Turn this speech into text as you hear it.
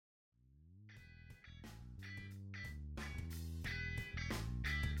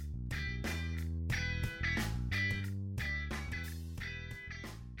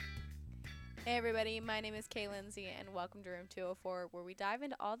Hey everybody, my name is Kay Lindsay and welcome to Room 204 where we dive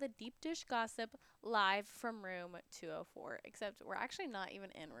into all the deep dish gossip live from Room 204. Except we're actually not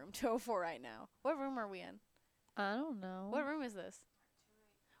even in Room 204 right now. What room are we in? I don't know. What room is this?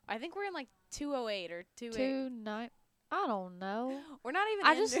 I think we're in like 208 or 28. 2-9. I don't know. We're not even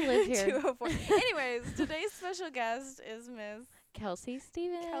I in just live here. 204. Anyways, today's special guest is Miss Kelsey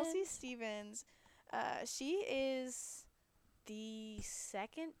Stevens. Kelsey Stevens. She is the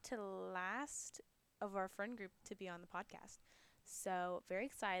second to last of our friend group to be on the podcast. So very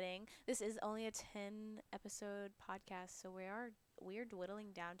exciting. This is only a 10 episode podcast, so we are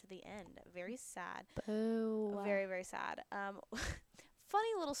dwindling down to the end. Very sad. Boo. Very, very sad. Funny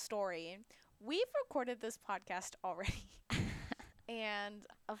little story. We've recorded this podcast already. And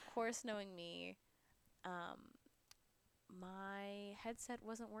of course, knowing me, my headset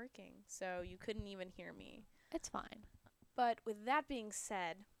wasn't working, so you couldn't even hear me. It's fine. But with that being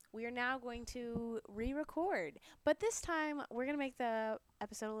said, we are now going to re-record. But this time, we're going to make the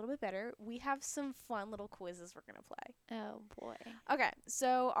episode a little bit better. We have some fun little quizzes we're going to play. Oh, boy. Okay,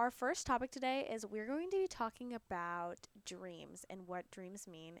 so our first topic today is we're going to be talking about dreams and what dreams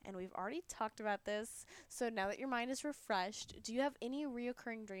mean. And we've already talked about this. So now that your mind is refreshed, do you have any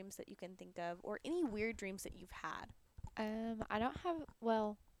reoccurring dreams that you can think of or any weird dreams that you've had? I don't have,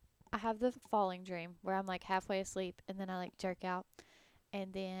 well, I have the falling dream where I'm like halfway asleep and then I like jerk out.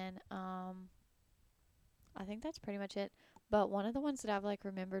 And then, I think that's pretty much it. But one of the ones that I've like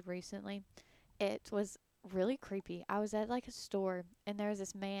remembered recently, it was really creepy. I was at like a store and there was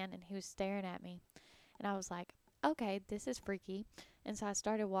this man and he was staring at me. And I was like, okay, this is freaky. And so I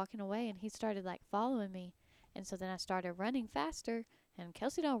started walking away and he started like following me. And so then I started running faster. And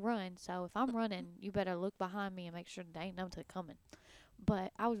Kelsey don't run, so if I'm running, you better look behind me and make sure there ain't nothing coming.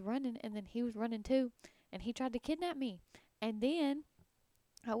 But I was running and then he was running too. And he tried to kidnap me. And then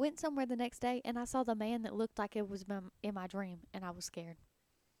I went somewhere the next day and I saw the man that looked like it was in my dream. And I was scared.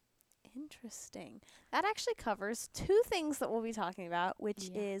 Interesting. That actually covers two things that we'll be talking about, which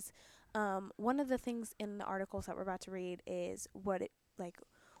Yeah. is one of the things in the articles that we're about to read is what it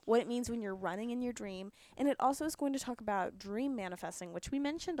means when you're running in your dream, and it also is going to talk about dream manifesting, which we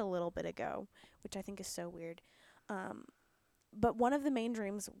mentioned a little bit ago, which I think is so weird. But one of the main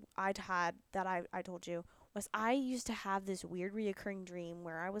dreams I'd had that I told you was I used to have this weird reoccurring dream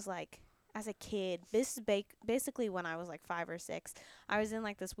where I was like, as a kid, this is basically when I was like 5 or 6, I was in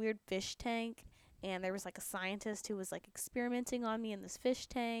like this weird fish tank, and there was like a scientist who was like experimenting on me in this fish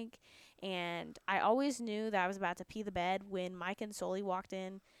tank, and I always knew that I was about to pee the bed when Mike and Sully walked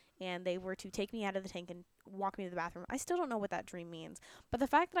in, and they were to take me out of the tank and walk me to the bathroom. I still don't know what that dream means, but the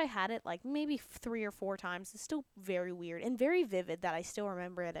fact that I had it like maybe 3 or 4 times is still very weird and very vivid that I still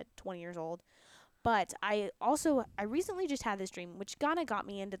remember it at 20 years old. But I recently just had this dream, which kind of got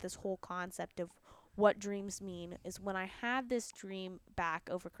me into this whole concept of what dreams mean. Is when I had this dream back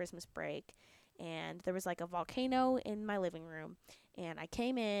over Christmas break, and there was like a volcano in my living room, and I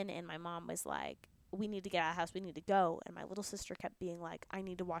came in, and my mom was like, "We need to get out of the house. We need to go." And my little sister kept being like, "I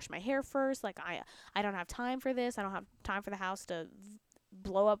need to wash my hair first. Like I don't have time for this. I don't have time for the house to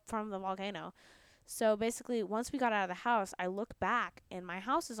blow up from the volcano." So basically, once we got out of the house, I look back and my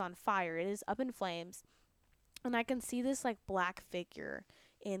house is on fire. It is up in flames. And I can see this like black figure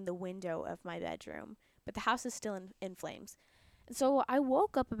in the window of my bedroom, but the house is still in flames. And so I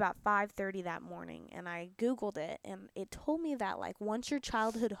woke up about 5:30 that morning and I googled it, and it told me that like once your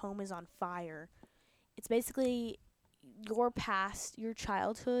childhood home is on fire, it's basically your past, your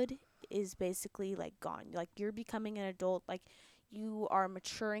childhood is basically like gone. Like you're becoming an adult, like you are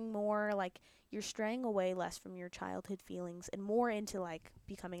maturing more, like you're straying away less from your childhood feelings and more into like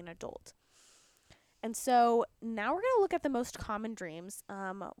becoming an adult. And so now we're going to look at the most common dreams.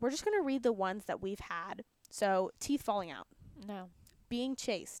 We're just going to read the ones that we've had. So teeth falling out, No. being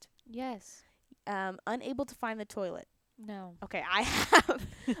chased, Yes. unable to find the toilet. No. Okay, I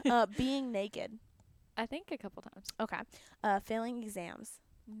have being naked. I think a couple times. Okay, failing exams.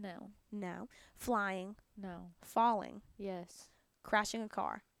 No. No. Flying, No. falling, Yes. crashing a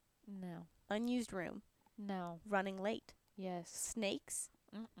car, No. unused room, No. running late, Yes. snakes,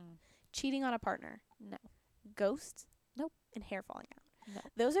 Mm-mm. cheating on a partner, No. ghosts, Nope. and hair falling out. No.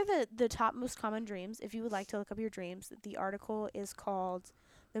 Those are the top most common dreams. If you would like to look up your dreams, the article is called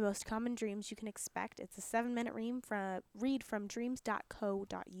 "The Most Common Dreams You Can Expect." It's a 7-minute read from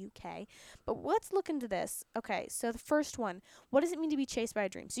dreams.co.uk. But let's look into this. Okay, so the first one, what does it mean to be chased by a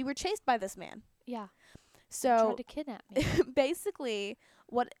dream? So you were chased by this man. Yeah. So Tried to kidnap me. basically,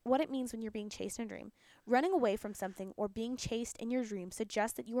 what it means when you're being chased in a dream. Running away from something or being chased in your dream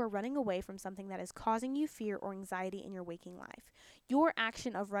suggests that you are running away from something that is causing you fear or anxiety in your waking life. Your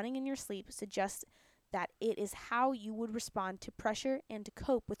action of running in your sleep suggests that it is how you would respond to pressure and to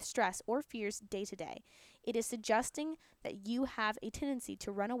cope with stress or fears day to day. It is suggesting that you have a tendency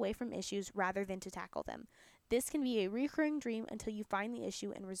to run away from issues rather than to tackle them. This can be a recurring dream until you find the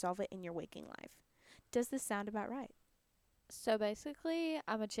issue and resolve it in your waking life. Does this sound about right? So basically,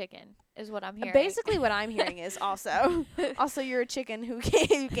 I'm a chicken, is what I'm hearing. Basically, what I'm hearing is also you're a chicken who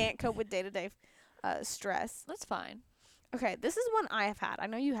can't cope with day to day stress. That's fine. Okay, this is one I have had. I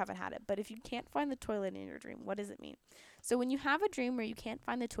know you haven't had it, but if you can't find the toilet in your dream, what does it mean? So when you have a dream where you can't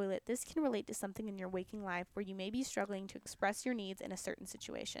find the toilet, this can relate to something in your waking life where you may be struggling to express your needs in a certain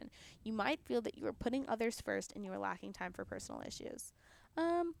situation. You might feel that you are putting others first and you are lacking time for personal issues.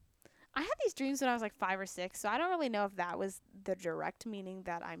 I had these dreams when I was like 5 or 6, so I don't really know if that was the direct meaning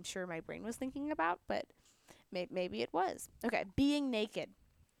that I'm sure my brain was thinking about, but maybe it was. Okay, being naked.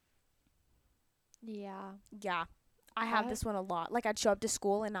 Yeah. Yeah. I have this one a lot. Like, I'd show up to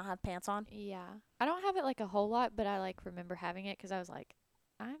school and not have pants on. Yeah. I don't have it like a whole lot, but I like remember having it because I was like,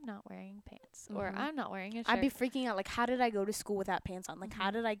 I'm not wearing pants or I'm not wearing a shirt. I'd be freaking out. Like, how did I go to school without pants on? Like,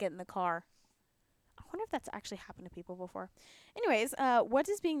 how did I get in the car? I wonder if that's actually happened to people before. Anyways, what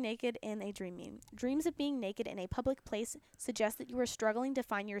does being naked in a dream mean? Dreams of being naked in a public place suggest that you are struggling to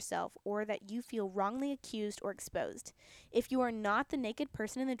find yourself or that you feel wrongly accused or exposed. If you are not the naked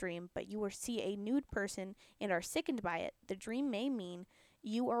person in the dream, but you see a nude person and are sickened by it, the dream may mean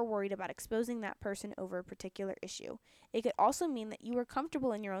you are worried about exposing that person over a particular issue. It could also mean that you are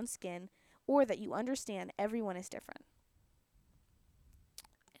comfortable in your own skin or that you understand everyone is different.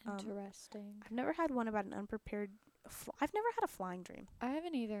 Interesting. I've never had one about an unprepared. I've never had a flying dream. I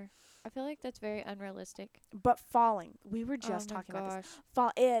haven't either. I feel like that's very unrealistic. But falling, we were just talking about this.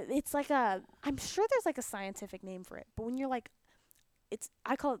 It's like I'm sure there's like a scientific name for it. But when you're like,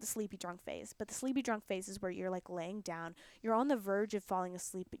 I call it the sleepy drunk phase. But the sleepy drunk phase is where you're like laying down, you're on the verge of falling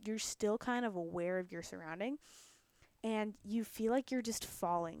asleep, but you're still kind of aware of your surrounding, and you feel like you're just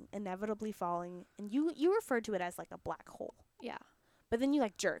falling, inevitably falling, and you refer to it as like a black hole. Yeah. But then you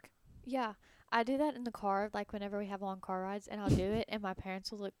like jerk. Yeah. I do that in the car, like whenever we have long car rides, and I'll do it, and my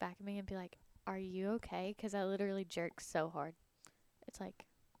parents will look back at me and be like, "Are you okay?" Because I literally jerk so hard. It's like,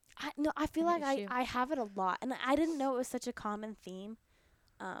 I feel like I have it a lot, and I didn't know it was such a common theme.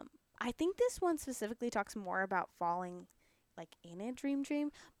 I think this one specifically talks more about falling, like in a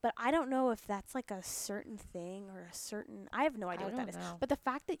dream, but I don't know if that's like a certain thing or a certain. I have no idea what that is. But the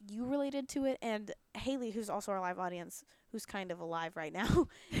fact that you related to it, and Haley, who's also our live audience, who's kind of alive right now,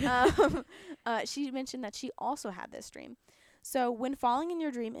 she mentioned that she also had this dream. So when falling in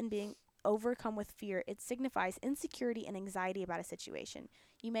your dream and being overcome with fear, it signifies insecurity and anxiety about a situation.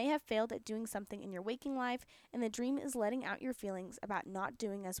 You may have failed at doing something in your waking life, and the dream is letting out your feelings about not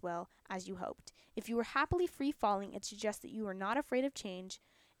doing as well as you hoped. If you are happily free falling, it suggests that you are not afraid of change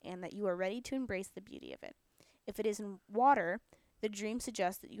and that you are ready to embrace the beauty of it. If it is in water, the dream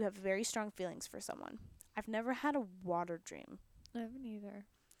suggests that you have very strong feelings for someone. I've never had a water dream. I haven't either.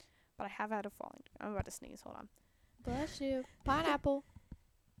 But I have had a falling dream. I'm about to sneeze. Hold on. Bless you. Pineapple.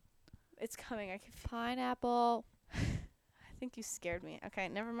 It's coming. I can Pineapple. I think you scared me. Okay,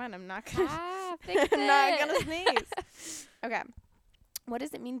 never mind. I'm not gonna. Fix I'm not gonna sneeze. Okay. What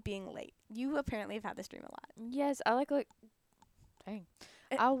does it mean being late? You apparently have had this dream a lot. Yes, dang.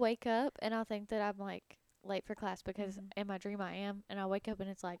 I'll wake up and I'll think that I'm like late for class because in my dream I am, and I'll wake up and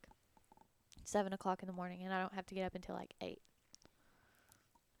it's like 7 o'clock in the morning and I don't have to get up until like 8.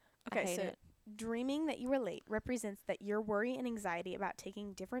 Okay, so dreaming that you are late represents that your worry and anxiety about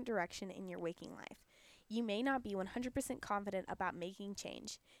taking different direction in your waking life. You may not be 100% confident about making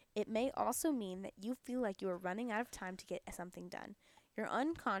change. It may also mean that you feel like you are running out of time to get something done. Your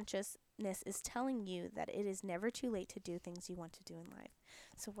unconsciousness is telling you that it is never too late to do things you want to do in life.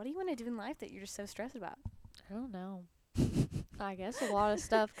 So what do you want to do in life that you're just so stressed about? I don't know. I guess a lot of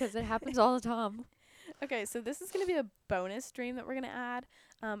stuff because it happens all the time. Okay, so this is going to be a bonus dream that we're going to add.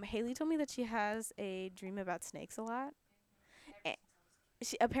 Haley told me that she has a dream about snakes a lot.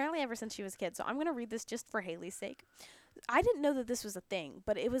 Apparently ever since she was a kid. So I'm going to read this just for Haley's sake. I didn't know that this was a thing,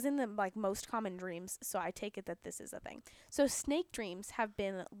 but it was in the most common dreams, so I take it that this is a thing. So snake dreams have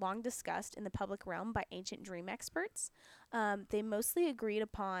been long discussed in the public realm by ancient dream experts. They mostly agreed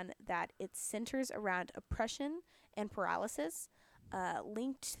upon that it centers around oppression and paralysis,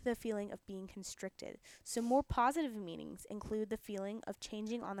 linked to the feeling of being constricted. So more positive meanings include the feeling of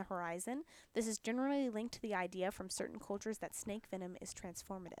changing on the horizon. This is generally linked to the idea from certain cultures that snake venom is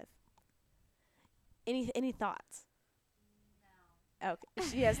transformative. Any thoughts? Okay,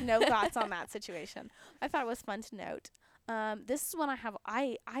 she has no thoughts on that situation. I thought it was fun to note. This is one I have.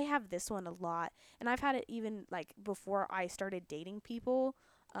 I have this one a lot, and I've had it even like before I started dating people.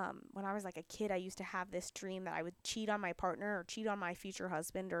 When I was like a kid, I used to have this dream that I would cheat on my partner or cheat on my future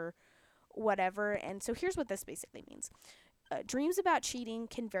husband or whatever. And so here's what this basically means. Dreams about cheating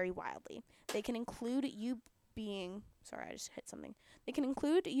can vary wildly. They can include you being, sorry, I just hit something. They can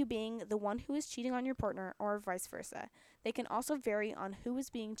include you being the one who is cheating on your partner or vice versa. They can also vary on who is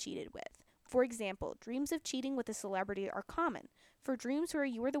being cheated with. For example, dreams of cheating with a celebrity are common. For dreams where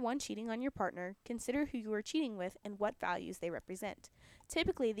you are the one cheating on your partner, consider who you are cheating with and what values they represent.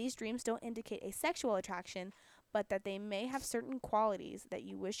 Typically, these dreams don't indicate a sexual attraction, but that they may have certain qualities that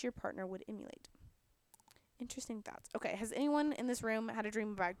you wish your partner would emulate. Interesting thoughts. Okay, has anyone in this room had a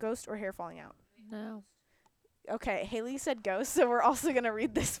dream about ghost or hair falling out? No. Okay, Haley said ghost, so we're also going to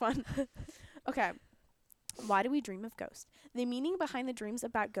read this one. Okay. Why do we dream of ghosts? The meaning behind the dreams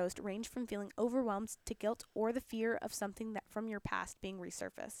about ghosts range from feeling overwhelmed to guilt or the fear of something that from your past being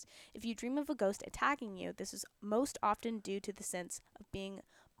resurfaced. If you dream of a ghost attacking you, this is most often due to the sense of being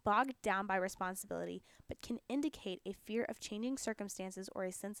bogged down by responsibility, but can indicate a fear of changing circumstances or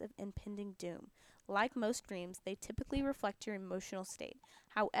a sense of impending doom. Like most dreams, they typically reflect your emotional state.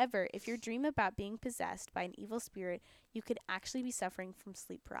 However, if you dream about being possessed by an evil spirit, you could actually be suffering from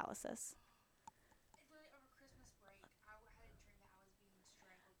sleep paralysis.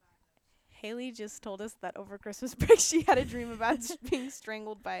 Haley just told us that over Christmas break she had a dream about being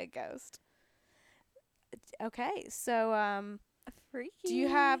strangled by a ghost. Okay, so Freaky. do you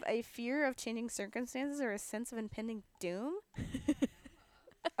have a fear of changing circumstances or a sense of impending doom?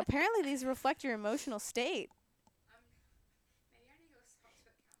 Apparently these reflect your emotional state.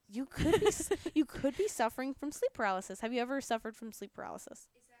 You could be you could be suffering from sleep paralysis. Have you ever suffered from sleep paralysis?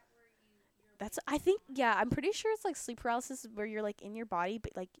 That's I think yeah, I'm pretty sure it's like sleep paralysis where you're like in your body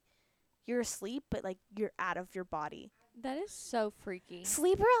but like you're asleep but like you're out of your body. That is so freaky.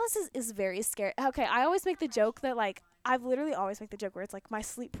 Sleep paralysis is very scary. Okay, I always make the joke that like I've literally always make the joke where it's like my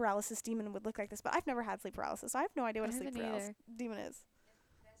sleep paralysis demon would look like this, but I've never had sleep paralysis. So I have no idea what a sleep paralysis demon is.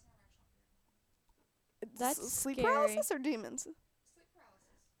 That's sleep scary. paralysis or demons?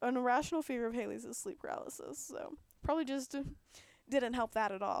 An irrational fear of Haley's is sleep paralysis. So probably just didn't help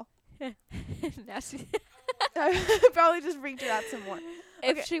that at all. Probably just freaked her out some more.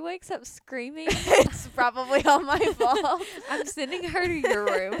 If she wakes up screaming, It's probably all my fault. I'm sending her to your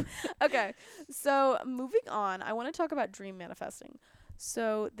room. Okay, so moving on, I want to talk about dream manifesting.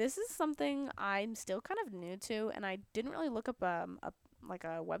 So this is something I'm still kind of new to, and I didn't really look up a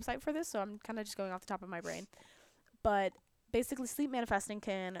website for this, so I'm kind of just going off the top of my brain. But basically, sleep manifesting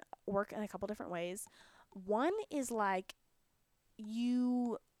can work in a couple different ways. One is like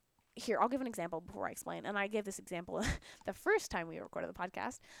here, I'll give an example before I explain. And I gave this example the first time we recorded the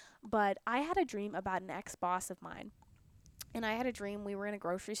podcast. But I had a dream about an ex-boss of mine. And I had a dream we were in a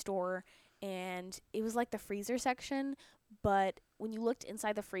grocery store and it was like the freezer section. But when you looked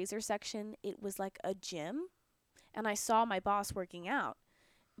inside the freezer section, it was like a gym. And I saw my boss working out.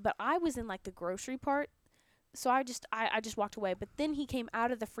 But I was in like the grocery part. So I just walked away. But then he came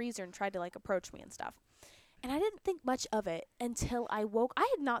out of the freezer and tried to like approach me and stuff. And I didn't think much of it until I woke.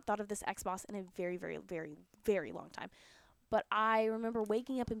 I had not thought of this ex-boss in a very, very, very, very long time. But I remember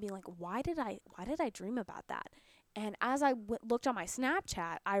waking up and being like, why did I dream about that? And as I looked on my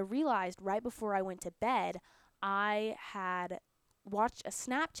Snapchat, I realized right before I went to bed, I had watched a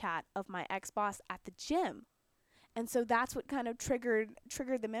Snapchat of my ex-boss at the gym. And so that's what kind of triggered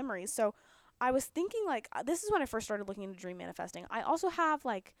the memories. So I was thinking like, this is when I first started looking into dream manifesting. I also have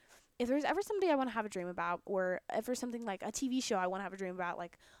like, if there's ever somebody I want to have a dream about, or ever something like a TV show I want to have a dream about,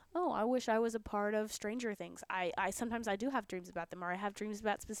 like, oh, I wish I was a part of Stranger Things. I sometimes I do have dreams about them, or I have dreams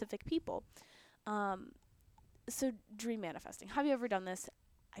about specific people. So dream manifesting. Have you ever done this?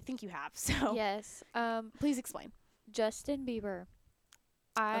 I think you have. So Yes. please explain. Justin Bieber.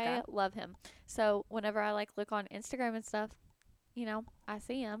 I love him. So whenever I like look on Instagram and stuff, you know, I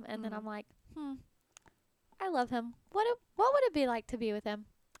see him and then I'm like, I love him. What would it be like to be with him?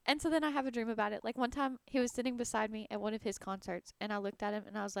 And so then I have a dream about it. Like one time he was sitting beside me at one of his concerts and I looked at him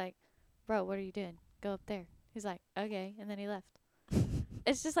and I was like, bro, what are you doing? Go up there. He's like, okay. And then he left.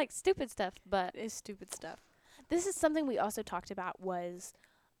 It's just like stupid stuff, but It's stupid stuff. This is something we also talked about was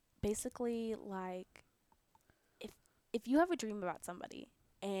basically like if you have a dream about somebody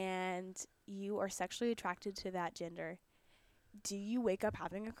and you are sexually attracted to that gender, do you wake up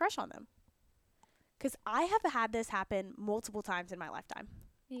having a crush on them? Because I have had this happen multiple times in my lifetime.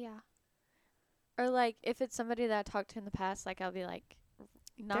 yeah. Or like if it's somebody that I talked to in the past, like I'll be like,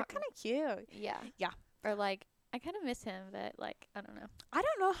 They're kind of cute. yeah. Yeah. Or like I kind of miss him, but like I don't know. I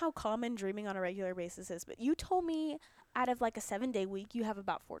don't know how common dreaming on a regular basis is, but you told me out of like a 7-day week, you have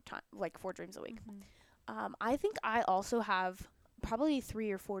about 4 dreams a week. I think I also have probably 3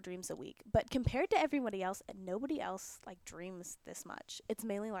 or 4 dreams a week, but compared to everybody else, nobody else like dreams this much. It's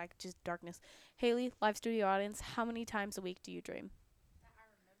mainly like just darkness. Haley, live studio audience, how many times a week do you dream?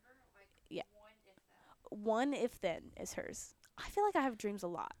 Yeah. One if then is hers. I feel like I have dreams a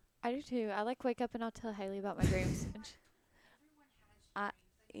lot. I do too. I like wake up and I'll tell Haley about my dreams.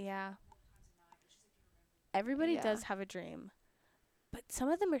 Yeah. Everybody Yeah. does have a dream, but some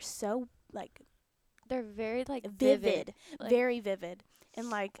of them are so like They're very like vivid, Like, very vivid, and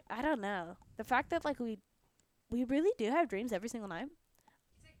like I don't know the fact that like we really do have dreams every single night.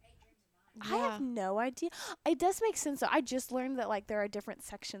 I yeah. have no idea. It does make sense though. I just learned that like there are different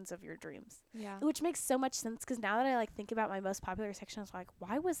sections of your dreams, Yeah. which makes so much sense because now that I like think about my most popular sections, like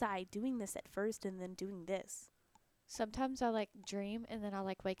why was I doing this at first and then doing this? Sometimes I like dream and then I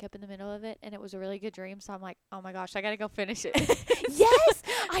like wake up in the middle of it and it was a really good dream, so I'm like, oh my gosh, I gotta go finish it. Yes,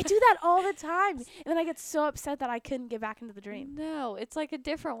 I do that all the time, and then I get so upset that I couldn't get back into the dream. No, it's like a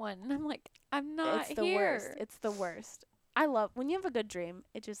different one, and I'm like, I'm not It's the here. worst. It's the worst. I love when you have a good dream.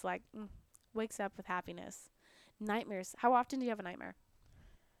 It just like wakes up with happiness. Nightmares. How often do you have a nightmare?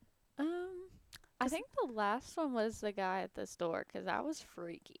 I think the last one was the guy at the store 'cause that was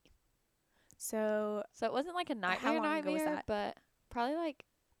freaky. So So it wasn't like a nightmare long ago was nightmare, that? but probably like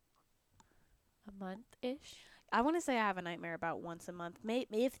a month-ish. I want to say I have a nightmare about once a month.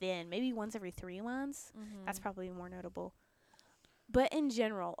 Maybe once every 3 months. That's probably more notable. But in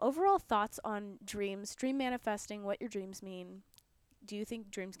general, overall thoughts on dreams, dream manifesting, what your dreams mean. Do you think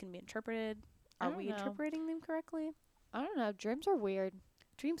dreams can be interpreted? I Are don't we know. interpreting them correctly? I don't know. Dreams are weird.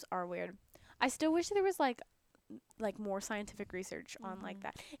 Dreams are weird. I still wish there was like more scientific research on like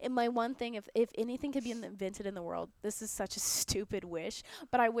that. And my one thing, if anything could be invented in the world, this is such a stupid wish,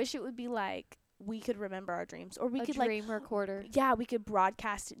 but I wish it would be like we could remember our dreams, or we A could dream recorder. yeah, we could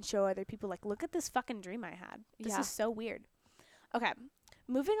broadcast it and show other people like, look at this fucking dream I had. This Yeah. is so weird. Okay,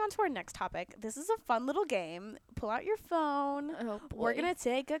 moving on to our next topic. This is a fun little game. Pull out your phone. Oh boy. We're gonna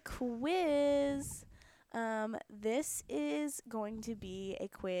take a quiz. This is going to be a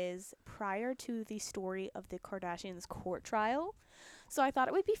quiz prior to the story of the Kardashians' court trial. So I thought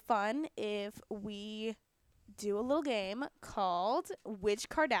it would be fun if we do a little game called Which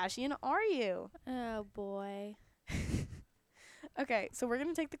Kardashian Are You? Oh boy. Okay, so we're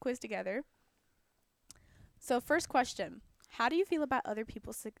gonna take the quiz together. So first question. How do you feel about other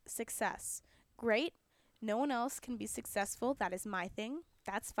people's success? Great. No one else can be successful. That is my thing.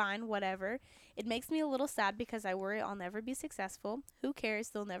 That's fine, whatever. It makes me a little sad because I worry I'll never be successful. Who cares?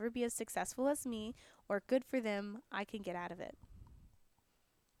 They'll never be as successful as me. Or good for them. I can get out of it.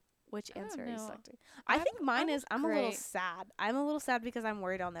 Which I don't answer are you know. selecting? I think mine is I'm a little great. sad. I'm a little sad because I'm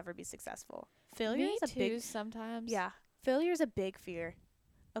worried I'll never be successful. Failure Me is a too. big Sometimes. yeah. Failure is a big fear.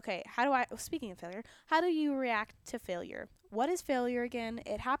 Okay, speaking of failure, how do you react to failure? What is failure again?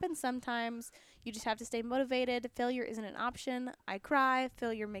 It happens sometimes. You just have to stay motivated. Failure isn't an option. I cry.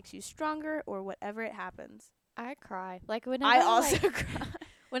 Failure makes you stronger, or whatever it happens. I cry. Like whenever I also like, cry.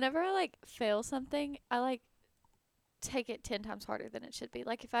 whenever I like fail something, I like take it 10 times harder than it should be.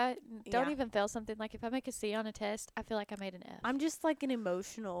 Like if I don't Yeah. even fail something, like if I make a C on a test, I feel like I made an F. I'm just like an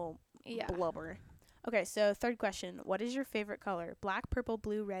emotional yeah. blubber. Okay, so third question. What is your favorite color? Black, purple,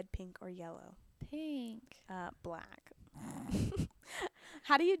 blue, red, pink, or yellow? Pink. Black.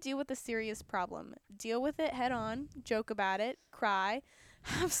 How do you deal with a serious problem? Deal with it head on, joke about it, cry,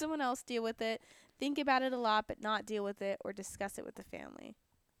 have someone else deal with it, think about it a lot but not deal with it, or discuss it with the family.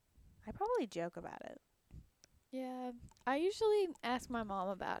 I probably joke about it. Yeah. I usually ask my mom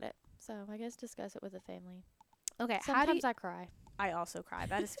about it. So I guess discuss it with the family. Okay, Sometimes I cry. I also cry.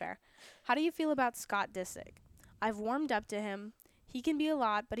 That is fair. How do you feel about Scott Disick? I've warmed up to him. He can be a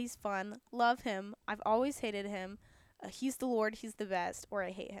lot, but he's fun. Love him. I've always hated him. He's the Lord. He's the best. Or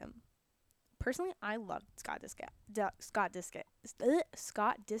I hate him. Personally, I love Scott Disick. Scott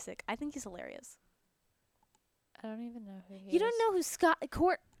Disick. I think he's hilarious. I don't even know who he is. You don't know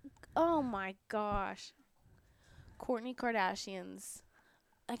who Oh my gosh. Kourtney Kardashian's.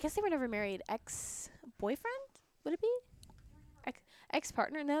 I guess they were never married. Ex-boyfriend? Would it be?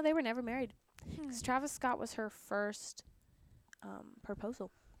 Ex-partner? No, they were never married. 'Cause Travis Scott was her first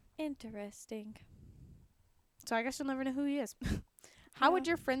proposal. Interesting. So I guess you'll never know who he is. How would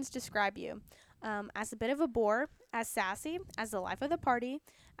Yeah. your friends describe you? As a bit of a bore, as sassy, as the life of the party,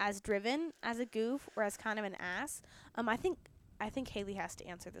 as driven, as a goof, or as kind of an ass? I think Haley has to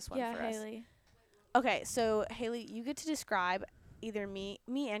answer this one Yeah, for us. Haley. Okay, so Haley, you get to describe either me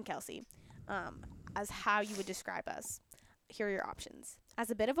and Kelsey. as how you would describe us. Here are your options. As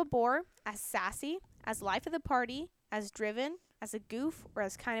a bit of a bore, as sassy, as life of the party, as driven, as a goof, or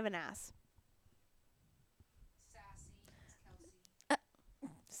as kind of an ass.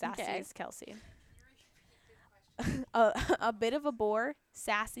 Sassy Okay. is Kelsey. A bit of a bore,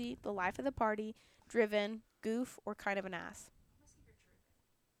 sassy, the life of the party, driven, goof, or kind of an ass.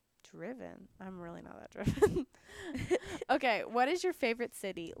 Driven? I'm really not that driven. Okay, what is your favorite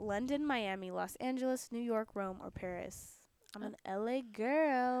city? London, Miami, Los Angeles, New York, Rome, or Paris? I'm an LA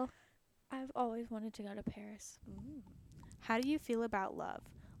girl. I've always wanted to go to Paris. How do you feel about love?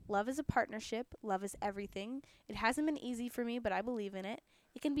 Love is a partnership. Love is everything. It hasn't been easy for me, but I believe in it.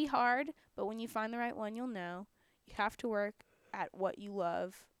 It can be hard, but when you find the right one, you'll know. You have to work at what you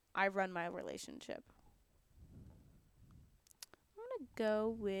love. I run my relationship. I'm going to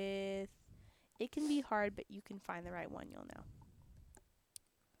go with it can be hard, but you can find the right one, you'll know.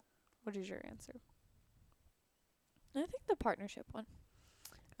 What is your answer? I think the partnership one.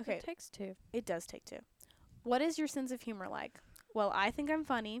 Okay, It takes two. it does take two. What is your sense of humor like? Well, I think I'm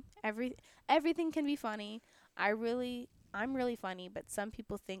funny. Everything can be funny. I'm really funny, but some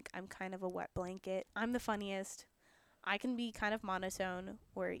people think I'm kind of a wet blanket. I'm the funniest. I can be kind of monotone,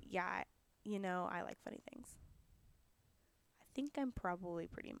 or yeah, I like funny things. I think I'm probably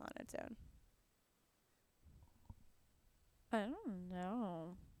pretty monotone. I don't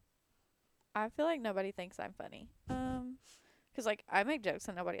know. I feel like nobody thinks I'm funny. 'Cause like I make jokes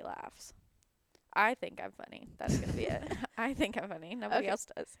and nobody laughs. I think I'm funny. That's gonna be it. I think I'm funny. Nobody Okay. else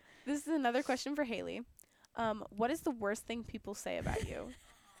does. This is another question for Haley. What is the worst thing people say about you?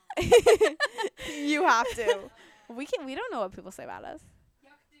 You have to. We don't know what people say about us.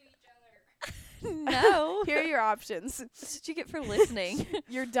 No. Here are your options. That's what you get for listening.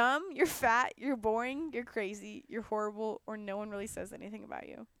 You're dumb, you're fat, you're boring, you're crazy, you're horrible, or no one really says anything about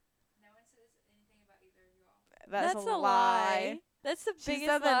you. That's a lie. That's the She biggest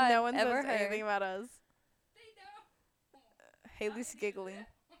said lie that no I've one ever says heard. anything about us. Haley's giggling.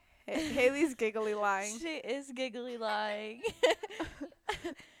 Haley's giggly lying. She is giggly lying.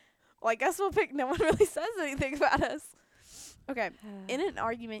 Well, I guess we'll pick no one really says anything about us. Okay. In an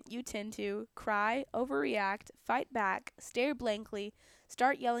argument, you tend to cry, overreact, fight back, stare blankly,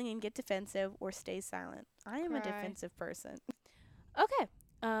 start yelling and get defensive, or stay silent. I am a Cry. defensive person. Okay.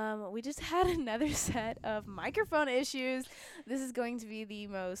 We just had another set of microphone issues. This is going to be the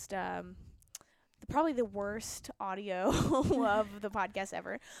most, probably the worst audio of the podcast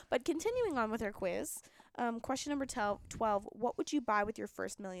ever. But continuing on with our quiz, question number 12, what would you buy with your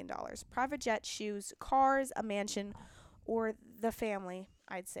first $1 million? Private jet, shoes, cars, a mansion, or the family?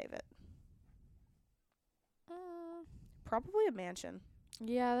 I'd save it. Probably a mansion.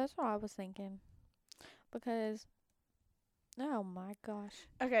 Yeah, that's what I was thinking. Because, oh my gosh.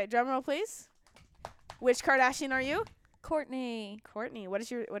 Okay, drum roll, please. Which Kardashian are you? Courtney, Courtney. What does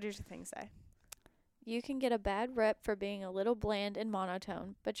your thing say? you can get a bad rep for being a little bland and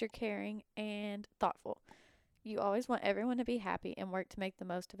monotone, but you're caring and thoughtful. You always want everyone to be happy and work to make the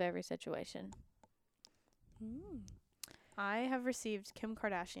most of every situation. I have received Kim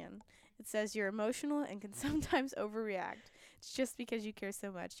Kardashian. It says you're emotional and can sometimes overreact. It's just because you care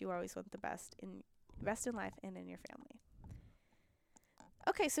so much. You always want the best in life and in your family.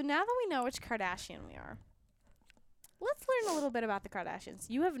 Okay, so now that we know which Kardashian we are, let's learn a little bit about the Kardashians.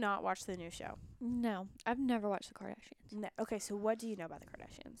 You have not watched the new show. No, I've never watched the Kardashians. No. Okay, so what do you know about the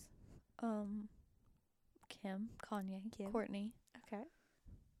Kardashians? Kim, Kanye, Kim. Courtney, Okay.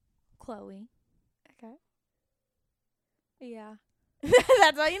 Chloe. Okay. Yeah.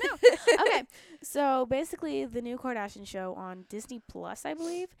 That's all you know. Okay. So basically, the new Kardashian show on Disney Plus, I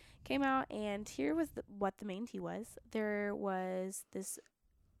believe, came out, and here was what the main tea was. There was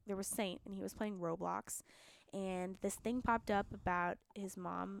Saint, and he was playing Roblox, and this thing popped up about his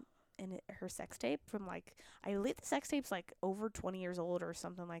mom and her sex tape from I believe the sex tape's over 20 years old or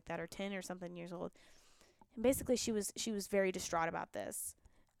something like that, or 10 or something years old. And basically, she was very distraught about this.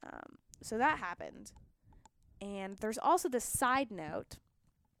 So that happened. And there's also this side note.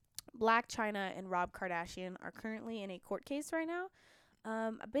 Blac Chyna and Rob Kardashian are currently in a court case right now.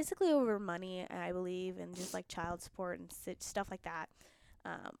 Basically over money, I believe, and just child support and stuff like that.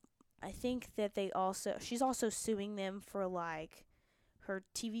 I think that she's also suing them for her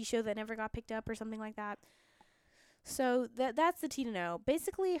TV show that never got picked up or something like that. So that's the tea to know.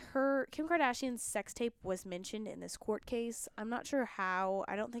 Basically, Kim Kardashian's sex tape was mentioned in this court case. I'm not sure how.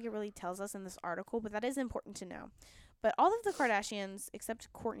 I don't think it really tells us in this article, but that is important to know. But all of the Kardashians,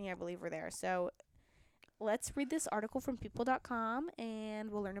 except Kourtney, I believe, were there. So let's read this article from people.com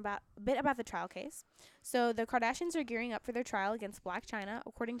and we'll learn a bit about the trial case. So, the Kardashians are gearing up for their trial against Blac Chyna.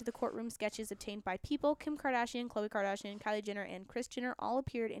 According to the courtroom sketches obtained by People, Kim Kardashian, Khloe Kardashian, Kylie Jenner, and Kris Jenner all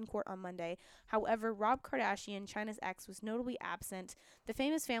appeared in court on Monday. However, Rob Kardashian, Chyna's ex, was notably absent. The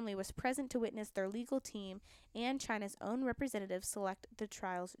famous family was present to witness their legal team and Chyna's own representatives select the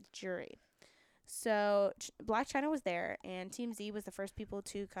trial's jury. So, Blac Chyna was there, and TMZ was the first people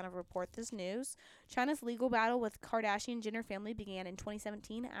to kind of report this news. Chyna's legal battle with Kardashian-Jenner family began in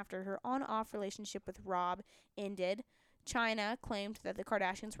 2017 after her on-off relationship with Rob ended. Chyna claimed that the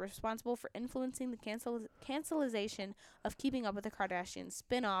Kardashians were responsible for influencing the cancelization of Keeping Up with the Kardashians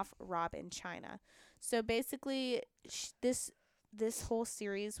spin-off Rob and Chyna. So, basically, this whole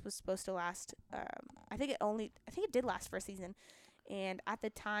series was supposed to last, I think it did last for a season. And at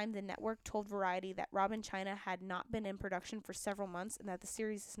the time, the network told Variety that Rob and Chyna had not been in production for several months and that the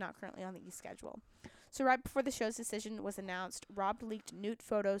series is not currently on the schedule. So right before the show's decision was announced, Rob leaked nude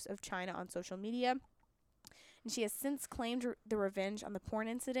photos of Chyna on social media. And she has since claimed the revenge on the porn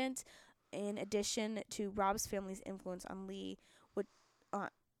incident, in addition to Rob's family's influence on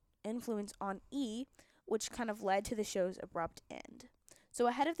E, which kind of led to the show's abrupt end. So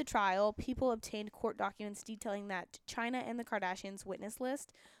ahead of the trial, People obtained court documents detailing that Chyna and the Kardashians' witness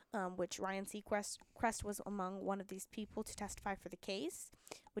list, which Ryan Seacrest was among one of these people to testify for the case,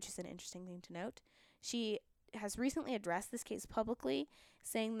 which is an interesting thing to note. She has recently addressed this case publicly,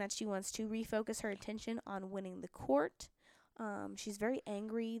 saying that she wants to refocus her attention on winning the court. She's very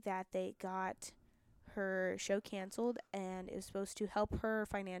angry that they got her show canceled, and it was supposed to help her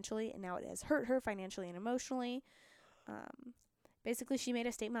financially, and now it has hurt her financially and emotionally. Basically, she made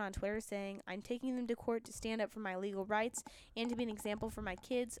a statement on Twitter saying, "I'm taking them to court to stand up for my legal rights and to be an example for my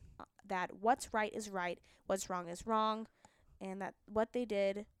kids that what's right is right, what's wrong is wrong, and that what they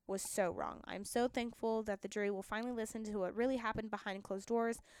did was so wrong. I'm so thankful that the jury will finally listen to what really happened behind closed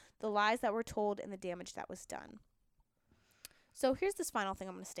doors, the lies that were told, and the damage that was done." So here's this final thing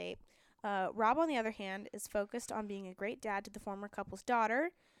I'm going to state. Rob, on the other hand, is focused on being a great dad to the former couple's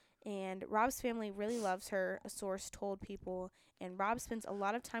daughter, and Rob's family really loves her, a source told People, and Rob spends a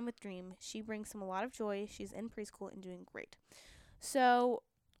lot of time with Dream. She brings him a lot of joy. She's in preschool and doing great. So,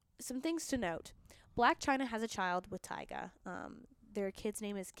 some things to note. Blac Chyna has a child with Tyga. Their kid's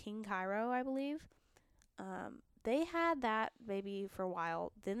name is King Cairo, I believe. They had that baby for a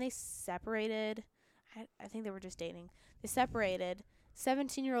while. Then they separated. I think they were just dating. They separated.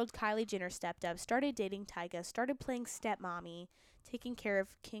 17-year-old Kylie Jenner stepped up, started dating Tyga, started playing stepmommy, taking care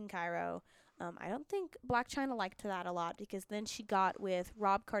of King Cairo. I don't think Blac Chyna liked that a lot because then she got with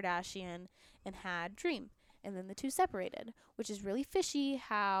Rob Kardashian and had Dream. And then the two separated, which is really fishy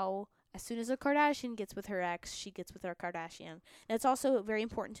how as soon as a Kardashian gets with her ex, she gets with her Kardashian. And it's also very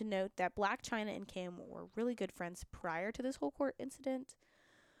important to note that Blac Chyna and Kim were really good friends prior to this whole court incident.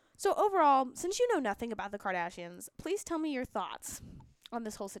 So overall, since you know nothing about the Kardashians, please tell me your thoughts on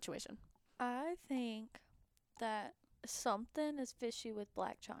this whole situation. I think that something is fishy with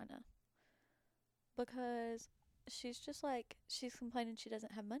Blac Chyna because she's just like, she's complaining she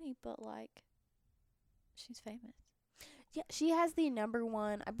doesn't have money, but like, she's famous. Yeah, she has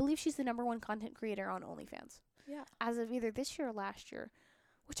I believe she's the number one content creator on OnlyFans. Yeah. As of either this year or last year,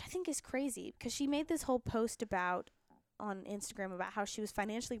 which I think is crazy because she made this whole post on Instagram about how she was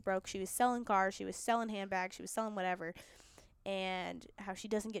financially broke. She was selling cars, she was selling handbags, she was selling whatever, and how she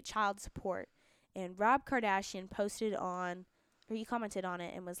doesn't get child support. And Rob Kardashian he commented on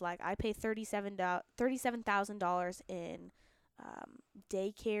it and was like, I pay $37,000 in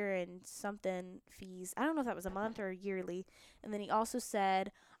daycare and something fees. I don't know if that was a month or yearly. And then he also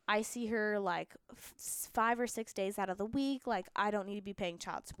said, I see her like 5 or 6 days out of the week. Like, I don't need to be paying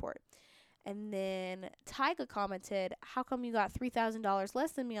child support. And then Tyga commented, how come you got $3,000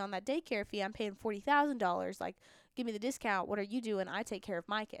 less than me on that daycare fee? I'm paying $40,000. Like, give me the discount. What are you doing? I take care of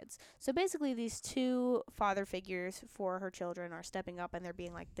my kids. So basically, these two father figures for her children are stepping up and they're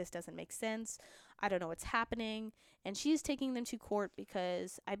being like, this doesn't make sense. I don't know what's happening. And she's taking them to court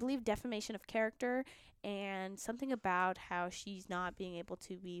because I believe defamation of character and something about how she's not being able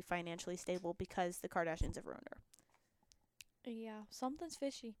to be financially stable because the Kardashians have ruined her. Yeah, something's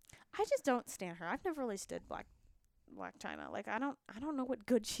fishy. I just don't stand her. I've never really stood Blac Chyna. Like, I don't know what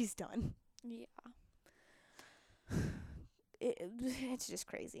good she's done. Yeah. It's just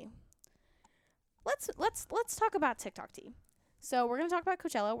crazy. Let's talk about TikTok tea. So we're gonna talk about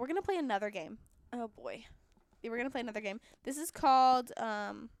Coachella. We're gonna play another game. Oh boy. Yeah, we're gonna play another game. This is called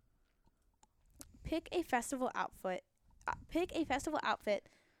pick a festival outfit. Pick a festival outfit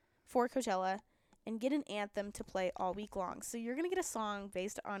for Coachella and get an anthem to play all week long. So you're going to get a song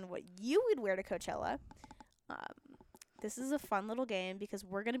based on what you would wear to Coachella. This is a fun little game because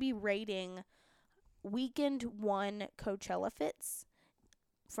we're going to be rating weekend one Coachella fits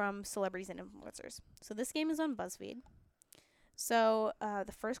from celebrities and influencers. So this game is on BuzzFeed. So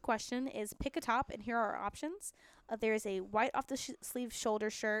the first question is pick a top, and here are our options. There is a white off the sleeve shoulder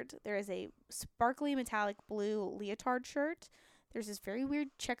shirt. There is a sparkly metallic blue leotard shirt. There's this very weird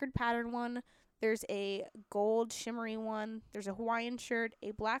checkered pattern one. There's a gold shimmery one. There's a Hawaiian shirt,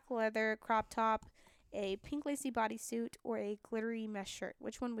 a black leather crop top, a pink lacy bodysuit, or a glittery mesh shirt.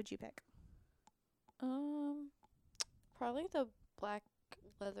 Which one would you pick? Probably the black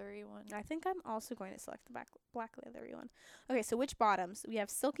leathery one. I think I'm also going to select the black leathery one. Okay, so which bottoms? We have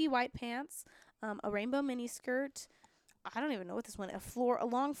silky white pants, a rainbow mini skirt. I don't even know what this one. A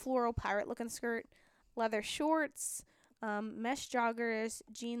long floral pirate looking skirt, leather shorts, mesh joggers,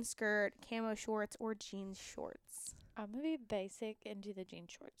 jean skirt, camo shorts, or jeans shorts. I'm gonna be basic and do the jean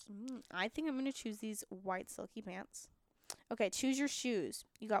shorts. I think I'm gonna choose these white silky pants. Okay, choose your shoes.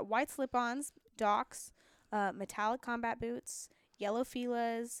 You got white slip-ons, Docs, metallic combat boots, yellow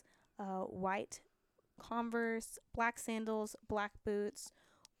Fila's, white Converse, black sandals, black boots,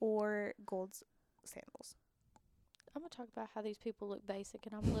 or gold sandals. I'm gonna talk about how these people look basic,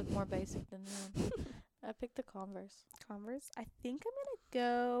 and I'm gonna look more basic than them. I picked the Converse. I think I'm gonna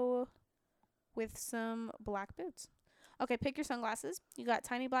go with some black boots. Okay, pick your sunglasses. You got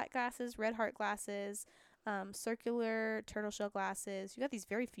tiny black glasses, red heart glasses, circular turtle shell glasses. You got these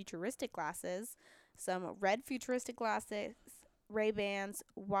very futuristic glasses, some red futuristic glasses, Ray-Bans,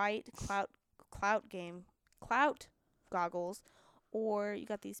 white clout goggles, or you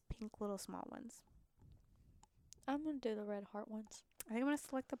got these pink little small ones. I'm gonna do the red heart ones. I think I'm gonna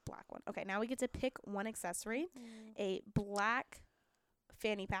select the black one. Okay, now we get to pick one accessory: a black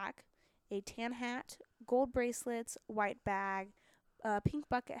fanny pack, a tan hat, gold bracelets, white bag, pink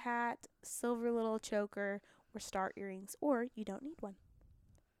bucket hat, silver little choker, or star earrings, or you don't need one.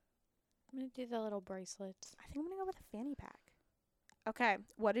 I'm gonna do the little bracelets. I think I'm gonna go with a fanny pack. Okay,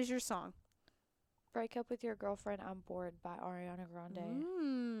 what is your song? Break Up With Your Girlfriend, I'm Bored by Ariana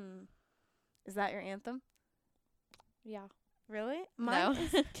Grande. Is that your anthem? Yeah. Really? Mine No.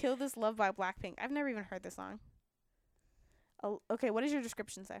 is Kill This Love by Blackpink. I've never even heard this song. Oh, okay, what does your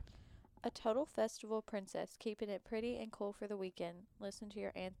description say? A total festival princess, keeping it pretty and cool for the weekend. Listen to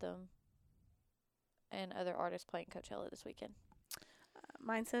your anthem and other artists playing Coachella this weekend.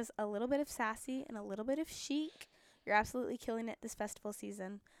 Mine says a little bit of sassy and a little bit of chic. You're absolutely killing it this festival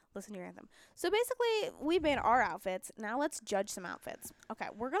season. Listen to your anthem. So basically, we made our outfits. Now let's judge some outfits. Okay,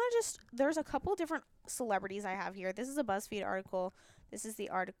 we're going to there's a couple different celebrities I have here. This is a BuzzFeed article. This is the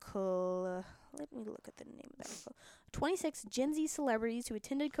article. Let me look at the name of the article. 26 Gen Z celebrities who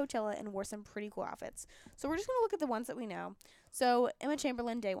attended Coachella and wore some pretty cool outfits. So we're just going to look at the ones that we know. So Emma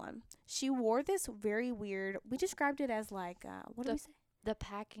Chamberlain, day one. She wore this very weird, we described it as like, what did we say? The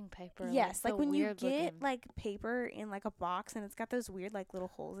packing paper. Yes, like when you get looking. like paper in like a box and it's got those weird like little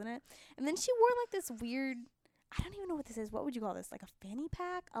holes in it. And then she wore like this weird, I don't even know what this is. What would you call this? Like a fanny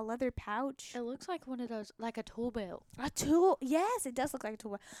pack? A leather pouch? It looks like one of those, like a tool belt. A tool? Yes, it does look like a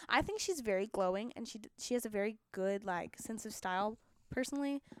tool belt. I think she's very glowing and she has a very good like sense of style.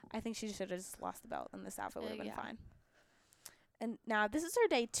 Personally, I think she should have just lost the belt and this outfit would have been fine. And now this is her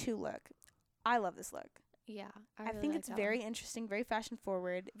day 2 look. I love this look. Yeah, I think it's very interesting, very fashion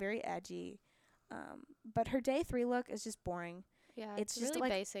forward, very edgy. But her day 3 look is just boring. Yeah, it's just really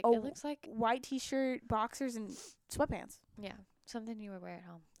like basic. a It looks like white t-shirt, boxers, and sweatpants. Yeah, something you would wear at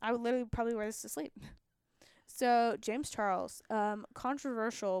home. I would literally probably wear this to sleep. So James Charles,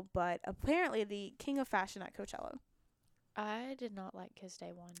 controversial, but apparently the king of fashion at Coachella. I did not like his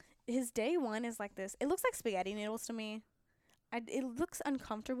day 1. His day 1 is like this. It looks like spaghetti noodles to me. It looks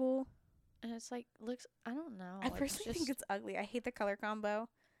uncomfortable. And it's like I don't know. I personally think it's ugly. I hate the color combo.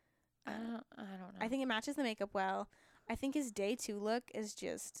 I don't know. I think it matches the makeup well. I think his day 2 look is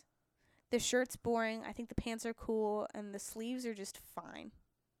just, the shirt's boring. I think the pants are cool and the sleeves are just fine.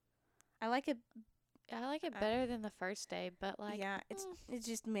 I like it. I like it better than the first day, but like yeah, it's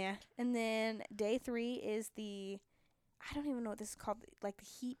just meh. And then day 3 is I don't even know what this is called. Like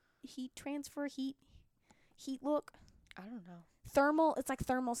the heat transfer heat look. I don't know. Thermal. It's like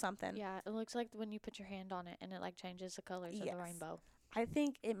thermal something. Yeah, it looks like when you put your hand on it and it like changes the colors of the rainbow. I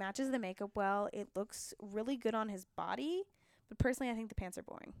think it matches the makeup well. It looks really good on his body, but personally, I think the pants are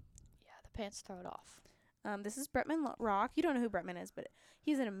boring. Yeah, the pants throw it off. This is Bretman Rock. You don't know who Bretman is, but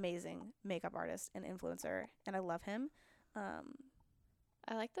he's an amazing makeup artist and influencer, and I love him.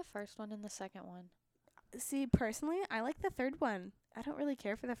 I like the first one and the second one. See, personally, I like the third one. I don't really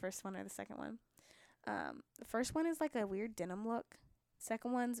care for the first one or the second one. The first one is like a weird denim look.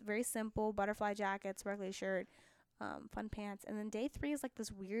 Second one's very simple, butterfly jacket, sparkly shirt, fun pants. And then day 3 is like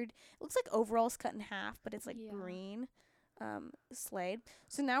this weird, it looks like overalls cut in half, but it's like Yeah. green Slade.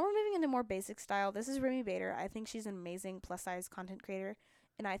 So now we're moving into more basic style. This is Remy Bader. I think she's an amazing plus size content creator.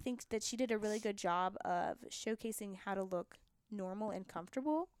 And I think that she did a really good job of showcasing how to look normal and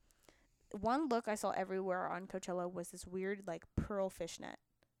comfortable. One look I saw everywhere on Coachella was this weird like pearl fishnet.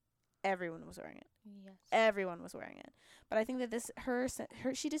 Everyone was wearing it. Yes. Everyone was wearing it. But I think that her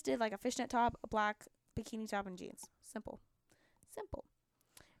she just did like a fishnet top, a black bikini top, and jeans. Simple.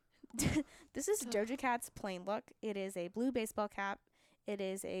 This is Doja Cat's plain look. It is a blue baseball cap. It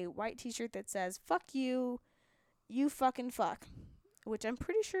is a white t-shirt that says "fuck you, you fucking fuck," which I'm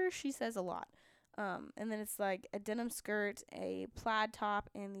pretty sure she says a lot. And then it's like a denim skirt, a plaid top,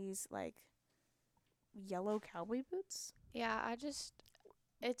 and these like yellow cowboy boots. Yeah,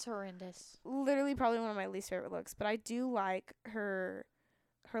 it's horrendous. Literally probably one of my least favorite looks, but I do like her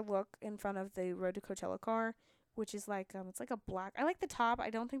look in front of the Road to Coachella car, which is like it's like a black. I like the top.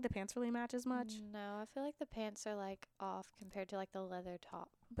 I don't think the pants really match as much, No, I feel like the pants are like off compared to like the leather top.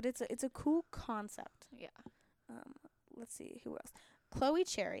 but it's a cool concept. Yeah. Let's see who else. Chloe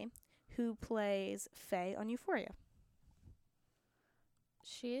Cherry, who plays Faye on Euphoria.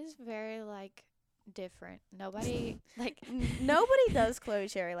 She is very like different. Nobody like Nobody does Chloe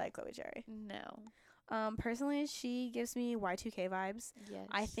Cherry like Chloe Cherry. no. Personally, she gives me Y2K vibes. Yes.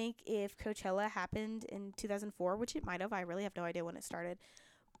 I think if Coachella happened in 2004, which it might have, I really have no idea when it started,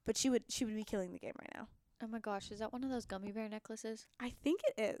 but she would be killing the game right now. Oh my gosh, is that one of those gummy bear necklaces? I think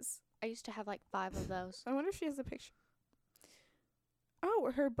it is. I used to have like 5 of those. I wonder if she has a picture.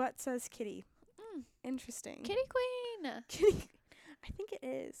 Oh, her butt says kitty. Interesting. Kitty Queen. Kitty. I think it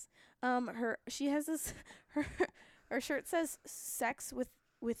is. She has this her shirt says sex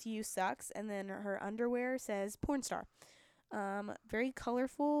with you sucks, and then her underwear says porn star. Very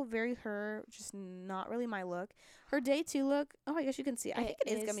colorful, very her, just not really my look. Her day 2 look, oh I guess you can see. I think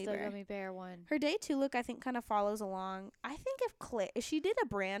it is Gummy the Bear. Gummy Bear one. Her day 2 look I think kind of follows along. I think if she did a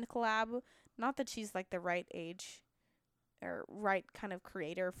brand collab, not that she's like the right age or right kind of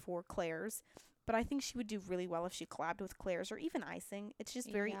creator for Claire's, but I think she would do really well if she collabed with Claire's or even Icing. It's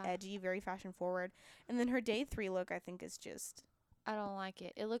just very Yeah. edgy, very fashion forward. And then her day 3 look I think is just I don't like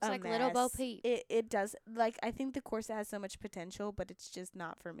it. It looks a like Little Bo mess. Peep. It does, like, I think the corset has so much potential, but it's just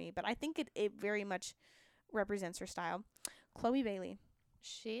not for me. But I think it very much represents her style. Chloe Bailey.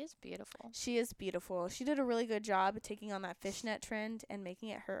 She is beautiful. She is beautiful. She did a really good job taking on that fishnet trend and making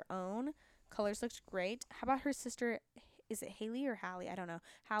it her own. Colors looked great. How about her sister? Is it Haley or Hallie? I don't know.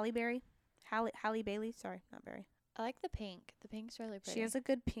 Halle Berry? Halle Bailey? Sorry, not Berry. I like the pink. The pink's really pretty. She has a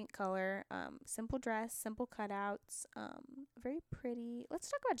good pink color. Simple dress, simple cutouts. Very pretty. Let's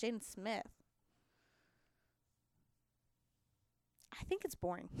talk about Jaden Smith. I think it's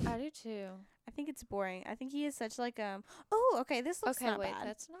boring. I do too. I think it's boring. I think he is such like Oh, okay. This looks Okay, not wait, bad.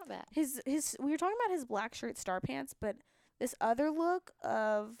 that's not bad. His we were talking about his black shirt, star pants, but this other look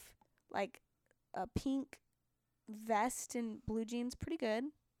of like a pink vest and blue jeans, pretty good.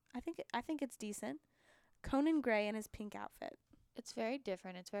 I think it's decent. Conan Gray and his pink outfit. It's very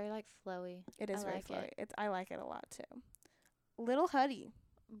different. It's very like flowy. It is I very like flowy. it. I like it a lot too. Lil Huddy.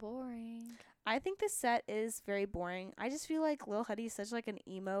 Boring. I think this set is very boring. I just feel like Lil Huddy is such like an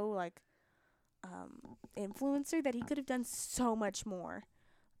emo like influencer that he could have done so much more.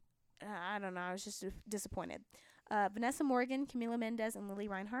 I don't know. I was just disappointed. Vanessa Morgan, Camila Mendez, and Lily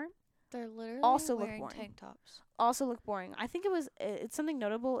Reinhart They're literally Also look wearing boring. tank tops. also look boring. I think it's something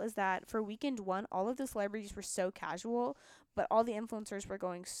notable is that for weekend 1, all of the celebrities were so casual, but all the influencers were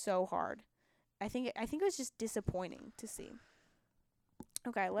going so hard. I think it was just disappointing to see.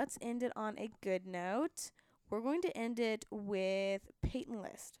 Okay, let's end it on a good note. We're going to end it with Peyton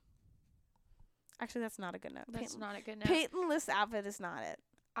List. Actually, that's not a good note. That's not a good note. Peyton List's outfit is not it.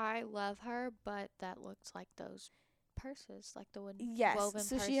 I love her, but that looks like those purses, like the Yes. woven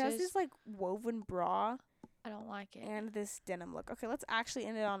So purses. she has this like woven bra I don't like it. and this denim look. Okay, let's actually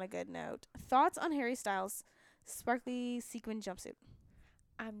end it on a good note. Thoughts on Harry Styles' sparkly sequin jumpsuit?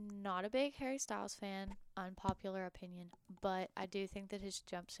 I'm not a big Harry Styles fan, unpopular opinion, but I do think that his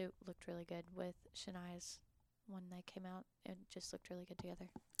jumpsuit looked really good with Shania's when they came out. It just looked really good together.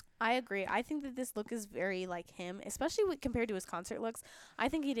 I agree. I think that this look is very like him, especially compared to his concert looks. I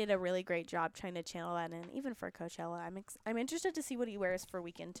think he did a really great job trying to channel that in, even for Coachella. I'm interested to see what he wears for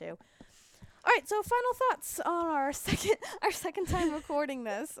weekend 2. All right, so final thoughts on our second time recording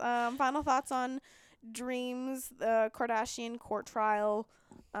this. Final thoughts on Dreams, the Kardashian court trial.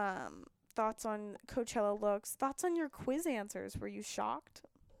 Thoughts on Coachella looks. Thoughts on your quiz answers. Were you shocked?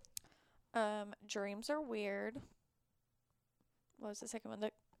 Dreams are weird. what was the second one?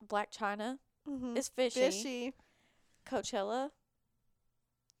 The Black China Mm-hmm. is fishy. Fishy. Coachella,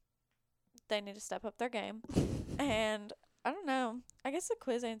 they need to step up their game. And I don't know. I guess the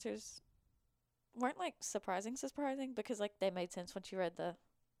quiz answers weren't like surprising because like they made sense once you read the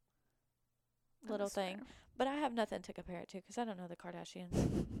little That's thing. fair. But I have nothing to compare it to because I don't know the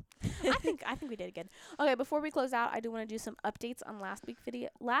Kardashians. I think we did good. Okay, before we close out, I do want to do some updates on last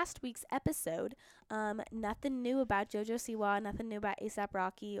week's episode. Nothing new about JoJo Siwa, nothing new about ASAP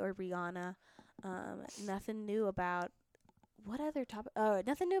Rocky or Rihanna. Nothing new about what other topic? Oh,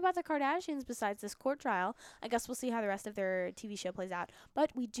 nothing new about the Kardashians besides this court trial. I guess we'll see how the rest of their TV show plays out. But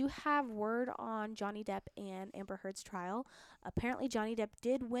we do have word on Johnny Depp and Amber Heard's trial. Apparently, Johnny Depp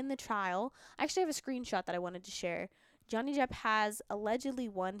did win the trial. I actually have a screenshot that I wanted to share. Johnny Depp has allegedly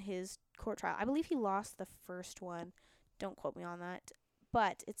won his court trial. I believe he lost the first one. Don't quote me on that.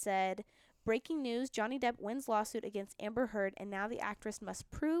 But it said, breaking news, Johnny Depp wins lawsuit against Amber Heard, and now the actress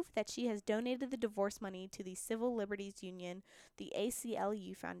must prove that she has donated the divorce money to the Civil Liberties Union, the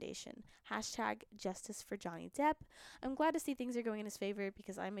ACLU Foundation. Hashtag justice for Johnny Depp. I'm glad to see things are going in his favor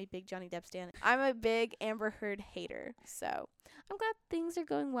because I'm a big Johnny Depp stan. I'm a big Amber Heard hater. So I'm glad things are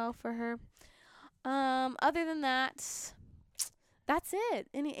going well for her. Other than that, that's it.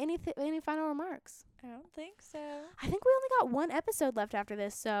 Any final remarks? I don't think so. I think we only got one episode left after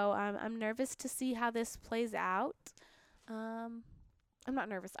this, so I'm nervous to see how this plays out. I'm not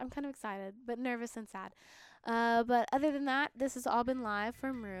nervous. I'm kind of excited, but nervous and sad. But other than that, this has all been live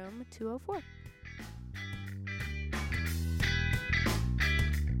from room 204.